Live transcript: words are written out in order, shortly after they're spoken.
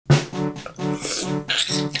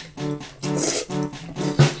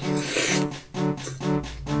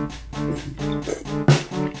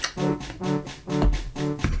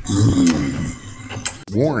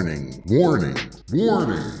Warning, warning,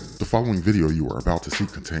 warning. The following video you are about to see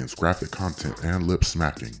contains graphic content and lip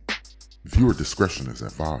smacking. Viewer discretion is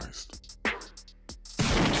advised.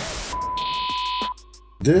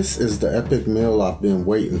 This is the epic meal I've been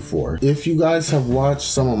waiting for. If you guys have watched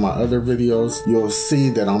some of my other videos, you'll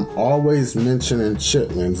see that I'm always mentioning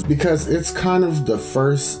chitlins because it's kind of the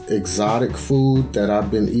first exotic food that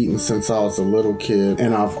I've been eating since I was a little kid,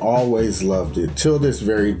 and I've always loved it till this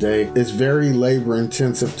very day. It's very labor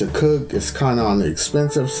intensive to cook. It's kind of on the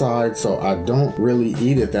expensive side, so I don't really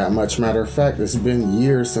eat it that much. Matter of fact, it's been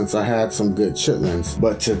years since I had some good chitlins,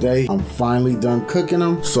 but today I'm finally done cooking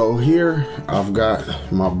them. So here I've got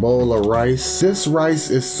my bowl of rice. This rice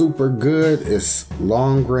is super good. It's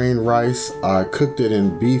long grain rice. I cooked it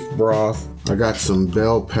in beef broth. I got some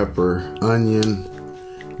bell pepper, onion,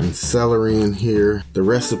 and celery in here. The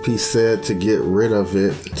recipe said to get rid of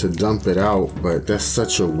it, to dump it out, but that's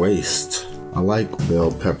such a waste. I like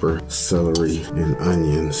bell pepper, celery, and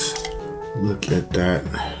onions. Look at that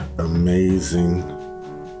amazing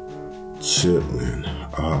chitlin.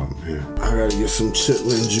 Oh man, I gotta get some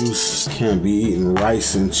chitlin juice. Can't be eating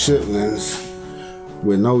rice and chitlins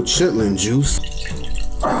with no chitlin juice.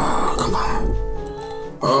 Oh, come on.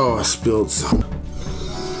 Oh, I spilled some.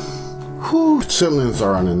 Whew, chitlins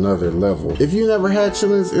are on another level. If you never had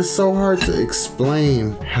chitlins, it's so hard to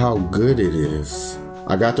explain how good it is.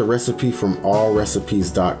 I got the recipe from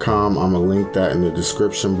allrecipes.com. I'm gonna link that in the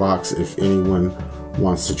description box if anyone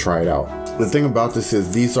wants to try it out. The thing about this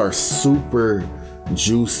is these are super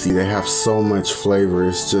juicy. They have so much flavor.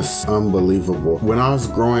 It's just unbelievable. When I was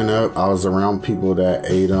growing up, I was around people that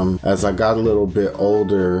ate them. As I got a little bit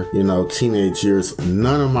older, you know, teenage years,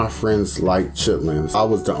 none of my friends liked chitlins. I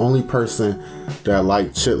was the only person that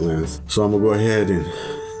liked chitlins. So I'm gonna go ahead and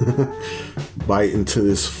bite into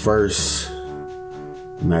this first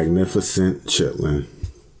magnificent chitlin.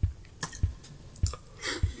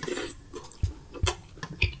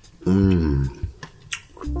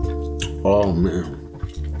 Oh man.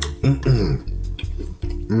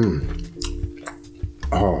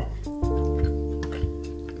 Oh.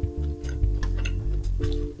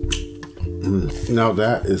 Now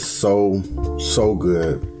that is so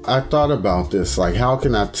good. I thought about this, like, how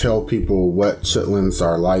can I tell people what chitlins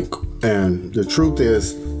are like? And the truth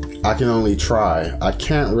is, I can only try. I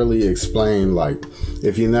can't really explain, like,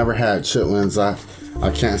 if you never had chitlins, I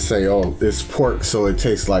can't say, oh, it's pork, so it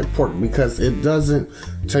tastes like pork, because it doesn't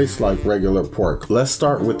taste like regular pork. Let's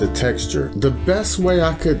start with the texture. The best way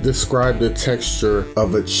I could describe the texture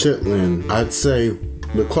of a chitlin, I'd say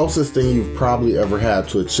the closest thing you've probably ever had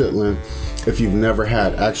to a chitlin, if you've never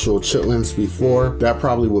had actual chitlins before, that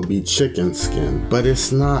probably would be chicken skin. But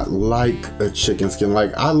it's not like a chicken skin.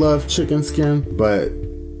 Like, I love chicken skin, but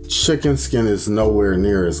chicken skin is nowhere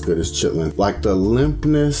near as good as chitlin. Like, the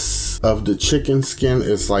limpness of the chicken skin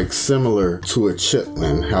is like similar to a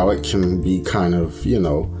chitlin, how it can be kind of, you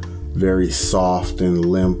know, very soft and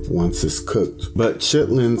limp once it's cooked. But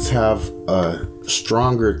chitlins have a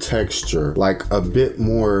stronger texture, like a bit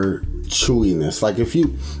more chewiness. Like if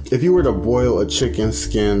you were to boil a chicken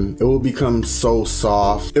skin, it will become so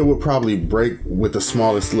soft, it would probably break with the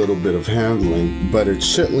smallest little bit of handling. But a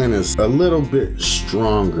chitlin is a little bit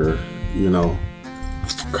stronger, you know,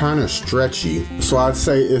 kind of stretchy. So I'd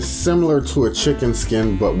say it's similar to a chicken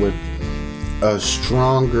skin, but with a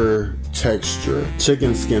stronger texture.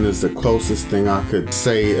 Chicken skin is the closest thing I could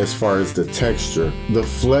say as far as the texture. The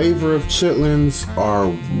flavor of chitlins are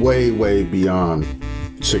way beyond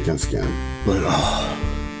chicken skin, but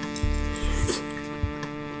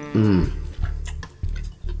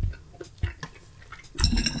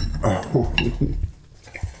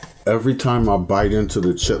every time I bite into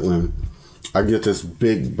the chitlin, I get this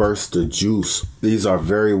big burst of juice. These are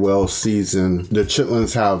very well seasoned. The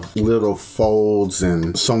chitlins have little folds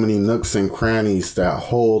and so many nooks and crannies that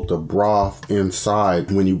hold the broth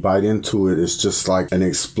inside. When you bite into it, it's just like an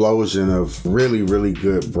explosion of really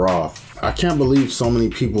good broth. I can't believe so many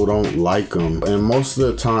people don't like them. And most of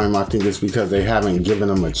the time, I think it's because they haven't given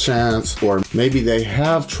them a chance, or maybe they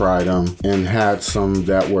have tried them and had some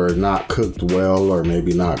that were not cooked well or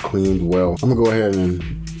maybe not cleaned well. I'm gonna go ahead and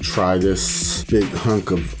try this big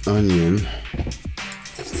hunk of onion.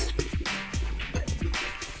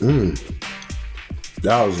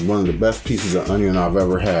 That was one of the best pieces of onion I've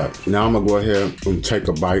ever had. Now I'm gonna go ahead and take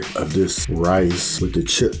a bite of this rice with the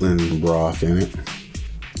chitlin broth in it.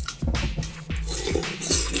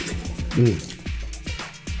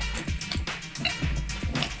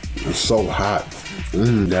 It's so hot.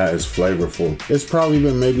 That is flavorful. It's probably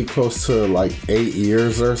been maybe close to like 8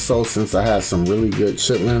 years or so since I had some really good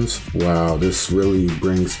chitlins. Wow, this really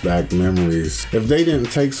brings back memories. If they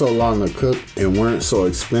didn't take so long to cook and weren't so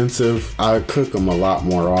expensive, I'd cook them a lot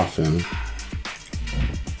more often.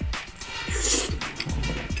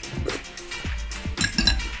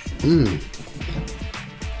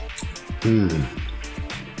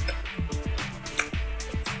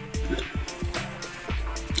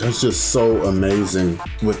 That's just so amazing,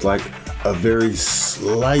 with like a very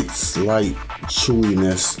slight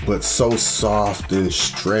chewiness, but so soft and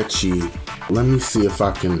stretchy. Let me see if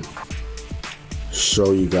I can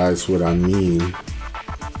show you guys what I mean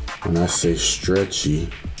when I say stretchy.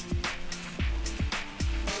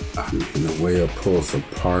 In the way it pulls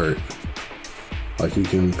apart, like you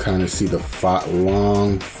can kind of see the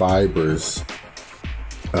long fibers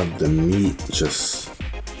of the meat just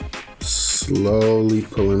slowly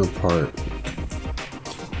pulling apart.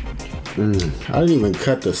 I didn't even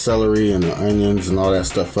cut the celery and the onions and all that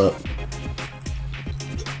stuff up.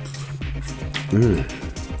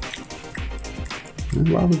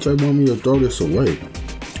 Why would they want me to throw this away?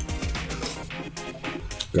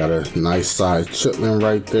 Got a nice sized chitlin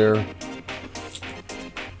right there.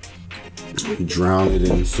 Drown it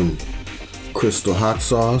in some Crystal hot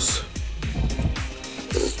sauce.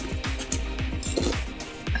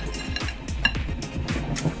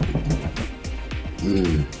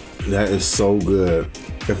 That is so good.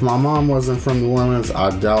 If my mom wasn't from New Orleans, I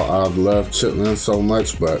doubt I'd love chitlins so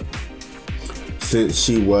much, but since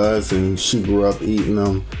she was and she grew up eating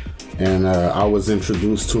them, and I was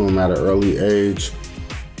introduced to them at an early age,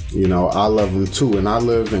 you know, I love them too. And I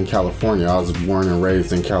live in California. I was born and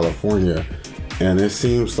raised in California, and it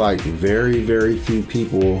seems like very few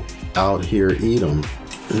people out here eat them.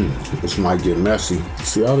 This might get messy.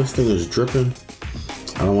 See how this thing is dripping?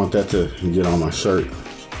 I don't want that to get on my shirt.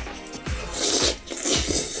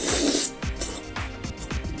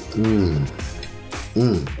 Let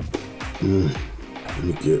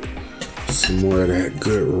me get some more of that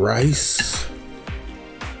good rice.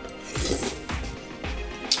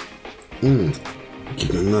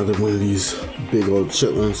 Get another one of these big old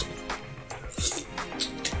chitlins.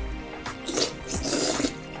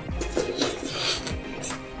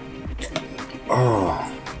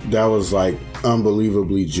 Oh, that was like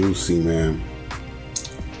unbelievably juicy, man.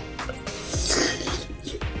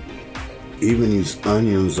 Even these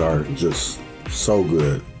onions are just so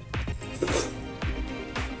good.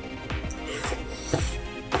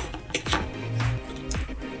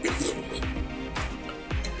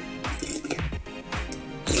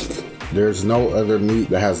 There's no other meat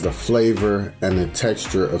that has the flavor and the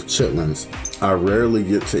texture of chitlins. I rarely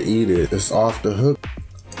get to eat it. It's off the hook.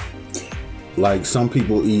 Like some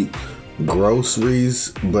people eat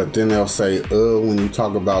groceries, but then they'll say, when you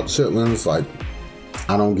talk about chitlins, like,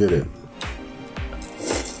 I don't get it.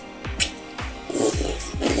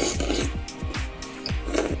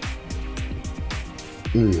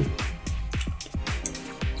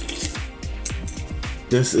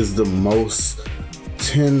 This is the most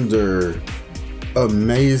tender,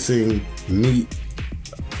 amazing meat.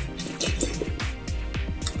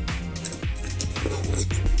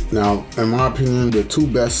 Now, in my opinion, the two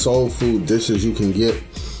best soul food dishes you can get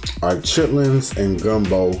are chitlins and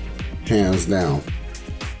gumbo, hands down.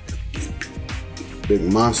 Big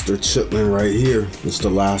monster chitlin right here. It's the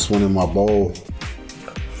last one in my bowl.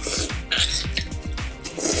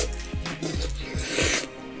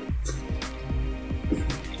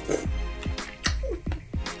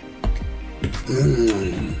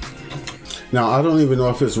 Now, I don't even know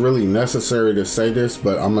if it's really necessary to say this,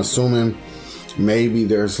 but I'm assuming maybe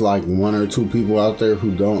there's like 1 or 2 people out there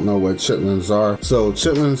who don't know what chitlins are. So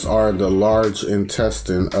chitlins are the large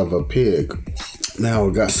intestine of a pig. Now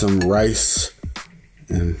we got some rice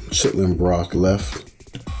and chitlin broth left.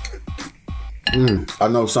 I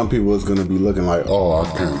know some people is gonna be looking like, oh, I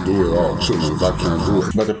can't do it. Oh, chitlins, I can't do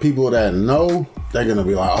it. But the people that know, they're gonna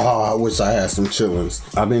be like, oh, I wish I had some chitlins.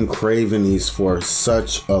 I've been craving these for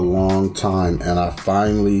such a long time, and I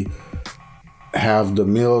finally have the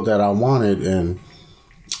meal that I wanted, and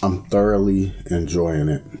I'm thoroughly enjoying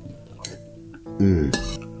it.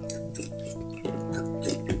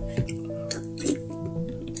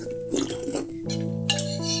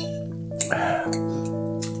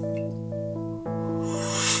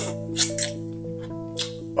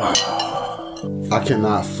 I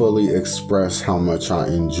cannot fully express how much I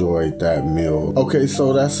enjoyed that meal. Okay,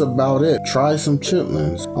 so that's about it. Try some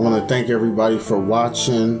chitlins. I want to thank everybody for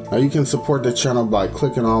watching. Now you can support the channel by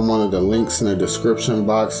clicking on one of the links in the description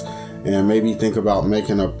box, and maybe think about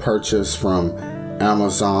making a purchase from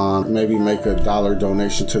Amazon. Maybe make a $1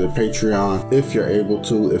 donation to the Patreon if you're able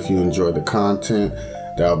to, if you enjoy the content.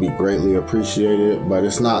 That'll be greatly appreciated, but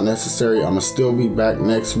it's not necessary. I'm gonna still be back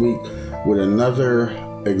next week with another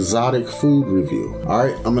exotic food review. All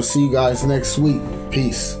right, I'm gonna see you guys next week.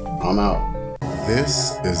 Peace. I'm out.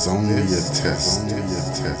 This is only a test.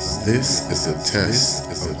 This is a test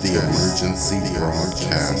of the emergency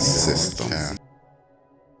broadcast system.